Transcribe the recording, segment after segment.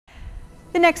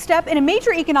The next step in a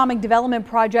major economic development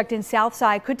project in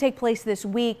Southside could take place this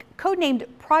week. Codenamed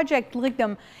Project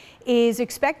Lignum is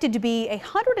expected to be a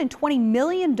 $120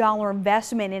 million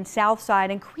investment in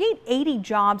Southside and create 80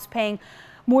 jobs paying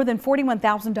more than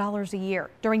 $41,000 a year.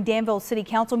 During Danville's City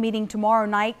Council meeting tomorrow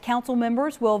night, council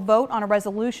members will vote on a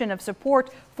resolution of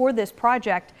support for this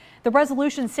project. The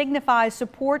resolution signifies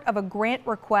support of a grant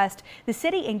request the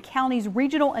city and county's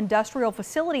Regional Industrial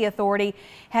Facility Authority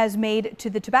has made to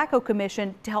the Tobacco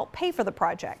Commission to help pay for the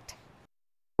project.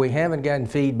 We haven't gotten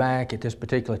feedback at this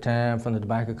particular time from the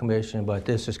Tobacco Commission, but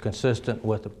this is consistent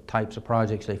with the types of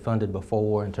projects they funded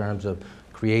before in terms of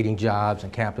creating jobs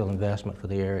and capital investment for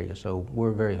the area, so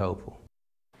we're very hopeful.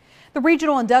 The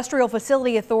Regional Industrial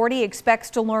Facility Authority expects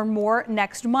to learn more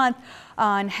next month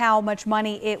on how much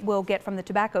money it will get from the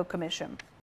Tobacco Commission.